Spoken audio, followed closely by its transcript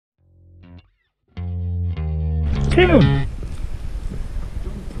Tim!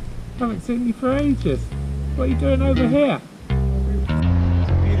 Haven't seen you for ages. What are you doing over here? It's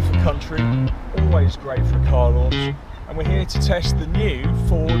a beautiful country, always great for a car launch, and we're here to test the new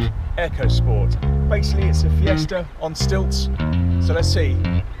Ford Ecosport. Basically it's a Fiesta on stilts, so let's see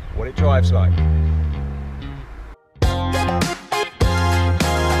what it drives like.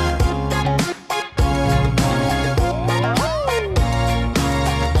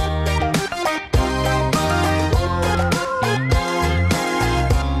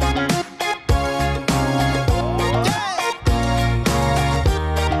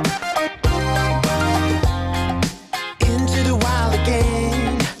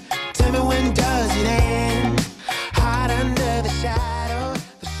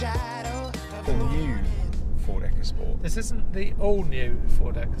 This isn't the all-new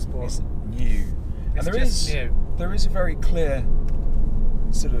Ford Ecosport. It's new. It's and there is a very clear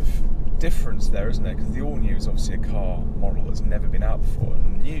sort of difference there, isn't there? Because the all-new is obviously a car model that's never been out before,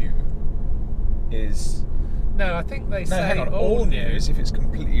 and the new is... No, I think they say hang on, all new is if it's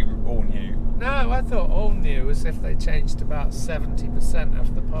completely all new. No, I thought all new was if they changed about 70%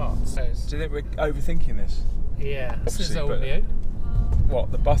 of the parts. Do you think we're overthinking this? Yeah, this is Obviously, all new.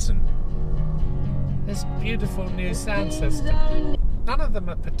 What, the button? This beautiful new sound system. None of them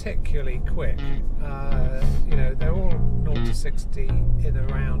are particularly quick. You know, they're all 0 to 60 in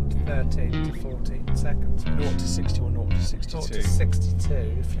around 13 to 14 seconds. 0 to 60 or 0 to 62? 0 to 62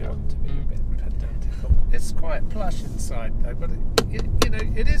 if you want to be a bit pedantical. It's quite plush inside though, but you know,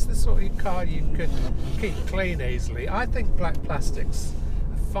 it is the sort of car you could keep clean easily. I think black plastics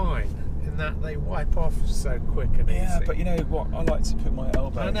are fine in that they wipe off so quick and easy. Yeah, but you know what? I like to put my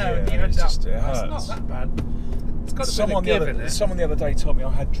elbow I know, here, you and end it's up, just, it hurts. It's not that bad. It's got a Someone bit of give in it. Someone the other day told me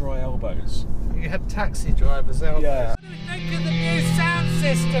I had dry elbows. You had taxi drivers' elbows. Yeah. What do you think of the new sound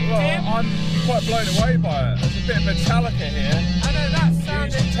system, Tim? Well, I'm quite blown away by it. There's a bit of Metallica here. I know, that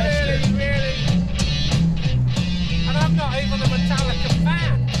sounded really... And I'm not even a Metallica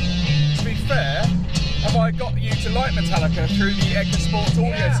fan. To be fair, have I got you to like Metallica through the Ecosport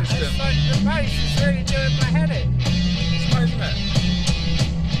audio system? It's like the bass is really doing my head in. It's nice, isn't it?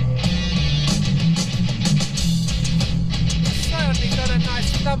 It's certainly got a nice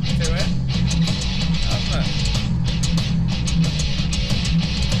thump to it. Hasn't it?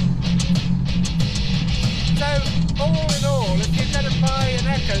 So, all in all, if you're going to buy an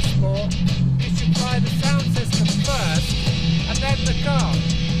Ecosport, you should buy the sound system first, and then the car.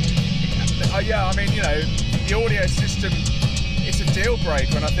 Yeah, I mean, you know, the audio system, it's a deal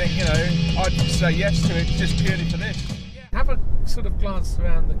breaker, and I think, you know, I'd say yes to it just purely for this. Have a sort of glance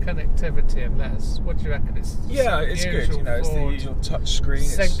around the connectivity and let us, what do you reckon? It's it's good, you know, it's the usual touch screen.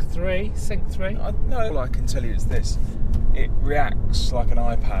 Sync 3? No, all I can tell you is this, it reacts like an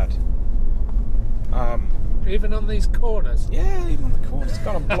iPad. Even on these corners? Yeah, even on the corners.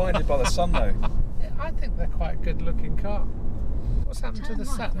 God, I'm blinded by the sun though. I think they're quite a good looking car. What's happened to the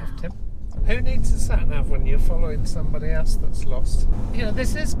sat-nav, Tim? Who needs a sat-nav when you're following somebody else that's lost? You know,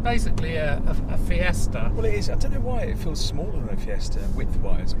 this is basically a Fiesta. Well, it is. I don't know why it feels smaller than a Fiesta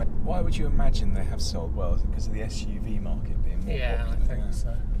width-wise. I mean, why would you imagine they have sold well? Is it because of the SUV market being more popular? I think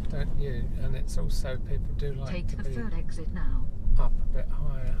so. Don't you? And it's also, people do like Take to the be third exit now. Up a bit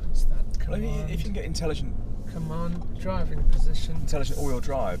higher. It's that command. Well, if you can get intelligent driving position. Intelligent all-wheel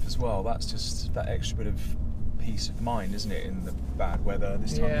drive as well, that's just that extra bit of peace of mind, isn't it, in the bad weather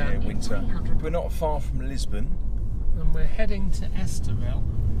this time of year, winter. We're not far from Lisbon. And we're heading to Estoril,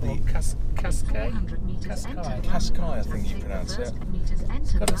 or Cascais, I think you pronounce it.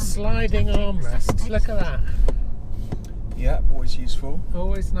 It's got a sliding armrest, look at that. Yeah, always useful.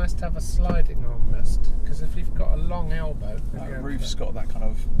 Always nice to have a sliding armrest, because if you've got a long elbow... That roof's got that kind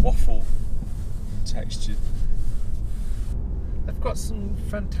of waffle texture. They've got some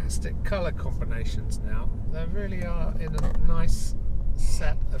fantastic colour combinations now. They really are in a nice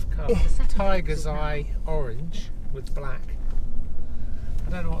set of colours. Tiger's Eye orange with black. I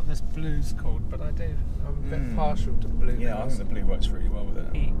don't know what this blue's called, but I do. I'm a bit partial to blue. Yeah, I think the blue works really well with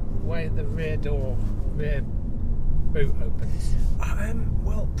it. The way the rear boot opens.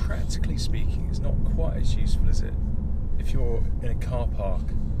 Well, practically speaking, it's not quite as useful, is it? If you're in a car park,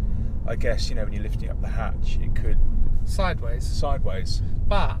 I guess, you know, when you're lifting up the hatch, it could... Sideways.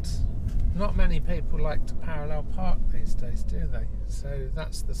 But not many people like to parallel park these days, do they? So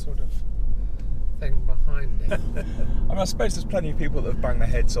that's the sort of thing behind it. I mean, I suppose there's plenty of people that have banged their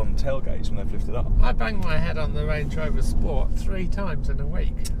heads on tailgates when they've lifted up. I banged my head on the Range Rover Sport 3 times in a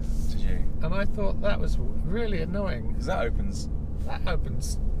week. Did you? And I thought that was really annoying. Because that opens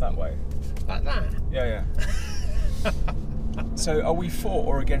that way. Like that? Yeah. So are we for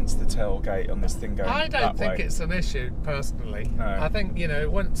or against the tailgate on this thing going I don't think way? it's an issue personally. No. I think, you know,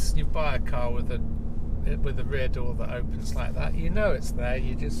 once you buy a car with a rear door that opens like that, you know it's there.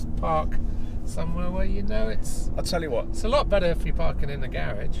 You just park somewhere where you know it's. I'll tell you what. It's a lot better if you're parking in the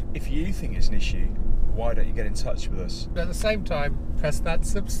garage. If you think it's an issue, why don't you get in touch with us? But at the same time, press that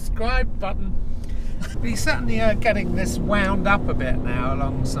subscribe button. We certainly are getting this wound up a bit now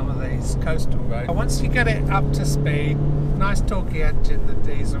along some of these coastal roads. Once you get it up to speed, nice torquey engine, the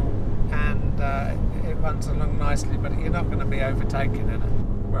diesel, and it runs along nicely, but you're not going to be overtaken in it.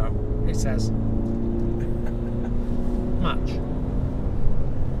 Well, it says much.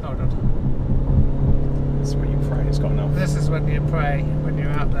 Hold on. This is when you pray it's got enough. This is when you pray, when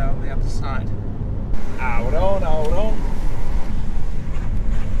you're out there on the other side. Hold on, hold on.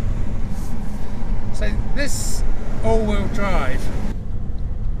 So this all-wheel drive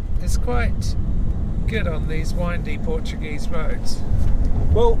is quite good on these windy Portuguese roads.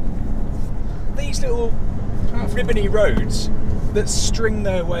 Well, these little ribbony roads that string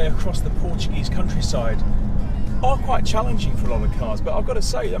their way across the Portuguese countryside are quite challenging for a lot of cars, but I've got to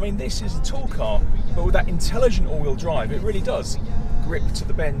say, I mean, this is a tall car, but with that intelligent all-wheel drive, it really does grip to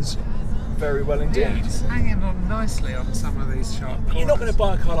the bends very well indeed. Yeah, it's hanging on nicely on some of these sharp corners. You're not going to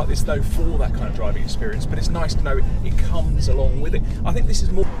buy a car like this though for that kind of driving experience, but it's nice to know it comes along with it. I think this is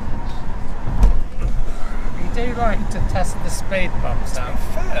more. You do like to test the speed bumps out.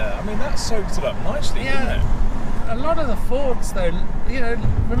 Fair. I mean, that soaks it up nicely, doesn't it? A lot of the Fords, though, you know,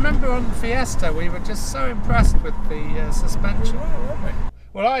 remember on Fiesta we were just so impressed with the suspension. Weren't we?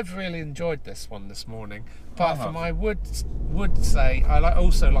 Well, I've really enjoyed this one this morning. Apart from, I would say I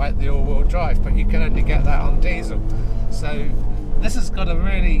also like the all-wheel drive, but you can only get that on diesel. So this has got a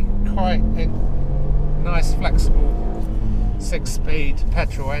really quite nice, flexible 6-speed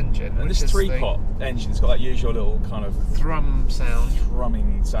petrol engine. And this 3-pot engine's got that usual little kind of thrum sound.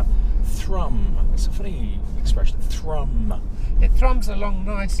 Thrumming sound. Thrum. It's a funny expression. Thrum. It thrums along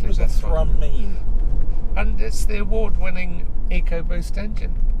nicely. What does thrum mean? And it's the award-winning Ecoboost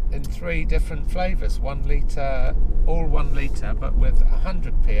engine in 3 different flavours. 1 litre, all 1 litre, but with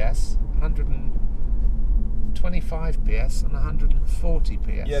 100 PS, 125 PS, and 140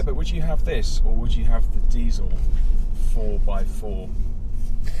 PS. Yeah, but would you have this, or would you have the diesel 4x4?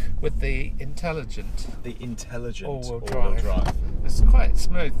 With the intelligent all-wheel drive. It's quite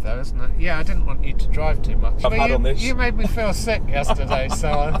smooth though, isn't it? Yeah, I didn't want you to drive too much. You made me feel sick yesterday,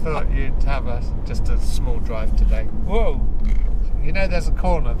 so I thought you'd have just a small drive today. Whoa! You know there's a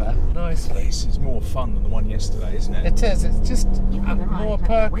corner there, nicely. This is more fun than the one yesterday, isn't it? It is, it's just more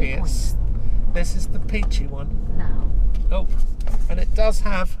perky. This is the peachy one. Oh, and it does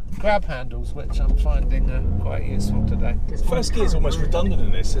have grab handles, which I'm finding quite useful today. First gear is almost redundant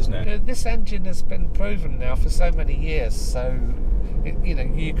in this, isn't it? This engine has been proven now for so many years, so you know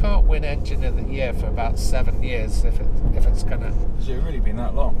you can't win engine of the year for about 7 years if it's gonna. Has it really been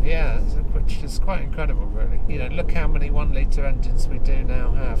that long? Yeah, which is quite incredible, really. You know, look how many 1 litre engines we do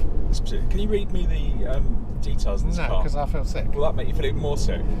now have. Can you read me the details of this car? No, because I feel sick. Will that make you feel even more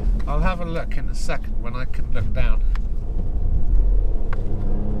sick? I'll have a look in a second when I can look down.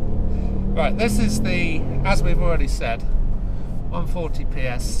 Right, this is the, as we've already said, 140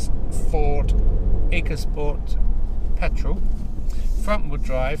 PS Ford Ecosport petrol, front wheel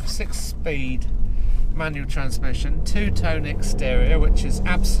drive, 6-speed manual transmission, 2-tone exterior, which is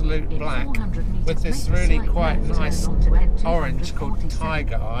absolute black, with this really quite nice orange called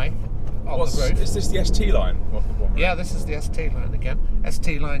Tiger Eye on the roof. Is this the ST line? Yeah, this is the ST line again,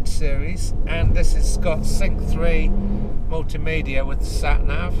 ST line series, and this has got Sync 3 multimedia with sat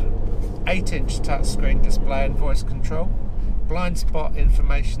nav, 8-inch touchscreen display and voice control, blind spot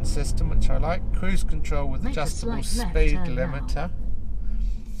information system, which I like, cruise control with adjustable speed limiter,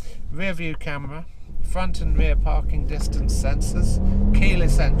 rear view camera, front and rear parking distance sensors,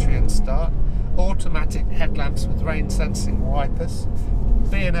 keyless entry and start, automatic headlamps with rain sensing wipers,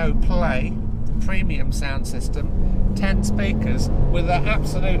 B&O Play, premium sound system, 10 speakers with an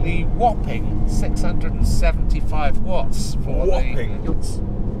absolutely whopping 675 watts for the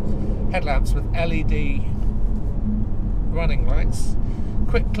headlamps with LED running lights,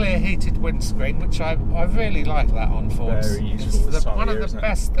 quick clear heated windscreen, which I really like that on Fords. Very useful. It's one of the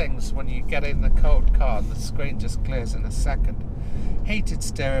best things when you get in the cold car, the screen just clears in a second. Heated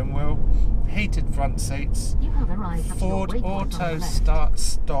steering wheel, heated front seats, Ford Auto Start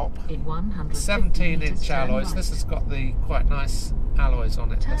Stop, 17-inch alloys. This has got the quite nice alloys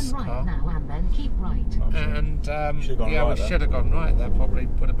on it, this car. And yeah, we should have gone right there, probably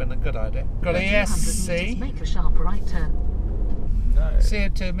would have been a good idea. Got ESC. No, No.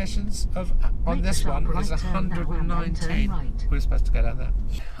 CO2 emissions on this one is 119. We're supposed to go down there.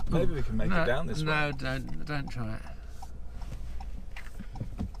 Maybe we can make it down this way. No, don't try it.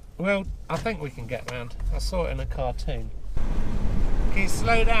 Well, I think we can get round. I saw it in a cartoon. Can you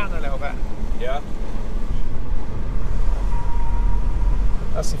slow down a little bit? Yeah.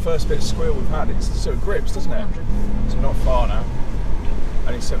 That's the first bit of squeal we've had. It sort of grips, doesn't it? So we're not far now.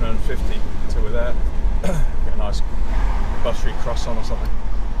 Only 750 until we're there. Get a nice bus route cross on or something.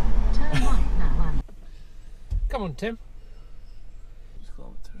 Turn right now. Come on, Tim.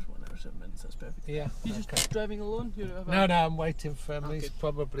 Kilometres, 1 hour 7 minutes. That's perfect. Yeah. You just driving alone? No, I'm waiting for him. He's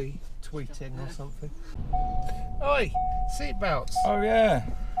probably tweeting or something. Oi, seatbelts. Oh yeah.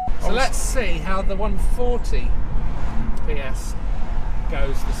 So let's see how the 140 PS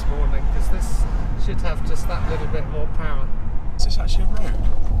goes this morning, because this should have just that little bit more power. Is this actually a road?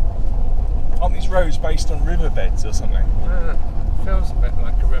 Aren't these roads based on riverbeds or something? Feels a bit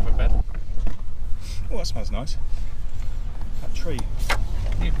like a riverbed. Oh, that smells nice. That tree.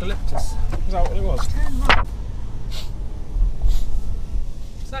 Eucalyptus. Is that what it was? Turn right.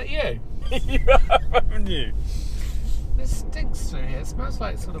 Is that you? You have, haven't you? It stinks through here. It smells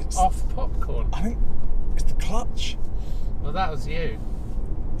like sort of off popcorn. I think it's the clutch. Well, that was you.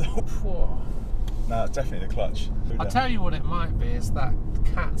 Whoa. No, it's definitely the clutch. I'll tell you what it might be, is that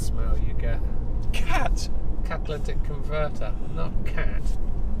cat smell you get. Cat? Catalytic converter, not cat.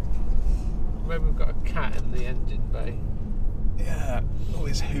 Maybe we've got a cat in the engine bay. Yeah, all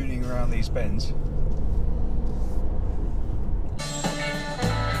this hooning around these bends.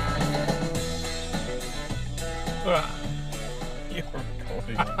 Right. You're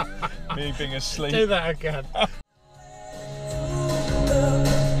recording me being asleep. Do that again.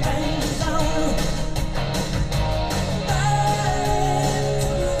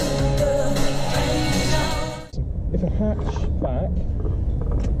 If a hatchback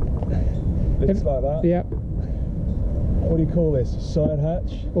lifts like that, Yep. what do you call this? Side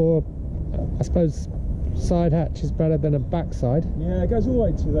hatch? Or I suppose side hatch is better than a backside. Yeah, it goes all the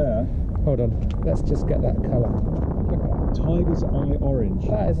way to there. Hold on, let's just get that colour. Look at that. Tiger's eye orange.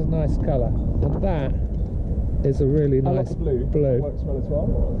 That is a nice colour, and that is a really I like nice the blue. blue. Works well as well.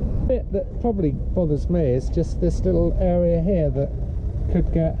 The bit that probably bothers me is just this little area here that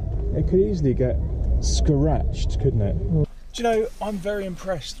could get... It could easily get scratched, couldn't it? Do you know, I'm very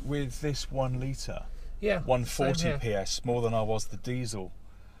impressed with this 1 litre. Yeah, 140 same here. PS, more than I was the diesel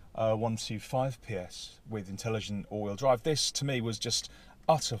 125 PS with intelligent all-wheel drive. This to me was just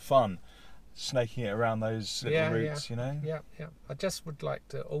utter fun, snaking it around those little routes, you know? Yeah. I just would like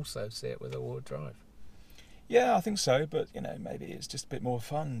to also see it with all-wheel drive. Yeah, I think so, but you know, maybe it's just a bit more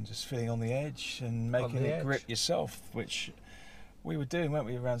fun, just feeling on the edge and making it grip yourself, which we were doing, weren't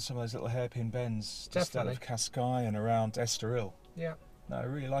we, around some of those little hairpin bends, just out of Cascais and around Estoril. Yeah. No, I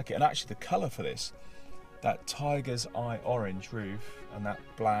really like it, and actually the colour for this, that tiger's eye orange roof and that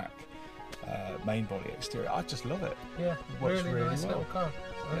black main body exterior, I just love it. Yeah, It works really nice well. little car.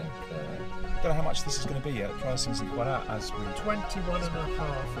 I think, Don't know how much this is going to be yet. The price isn't quite out as we.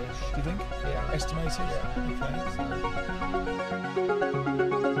 21.5-ish. Do you think? Yeah. Estimated? Yeah. Okay.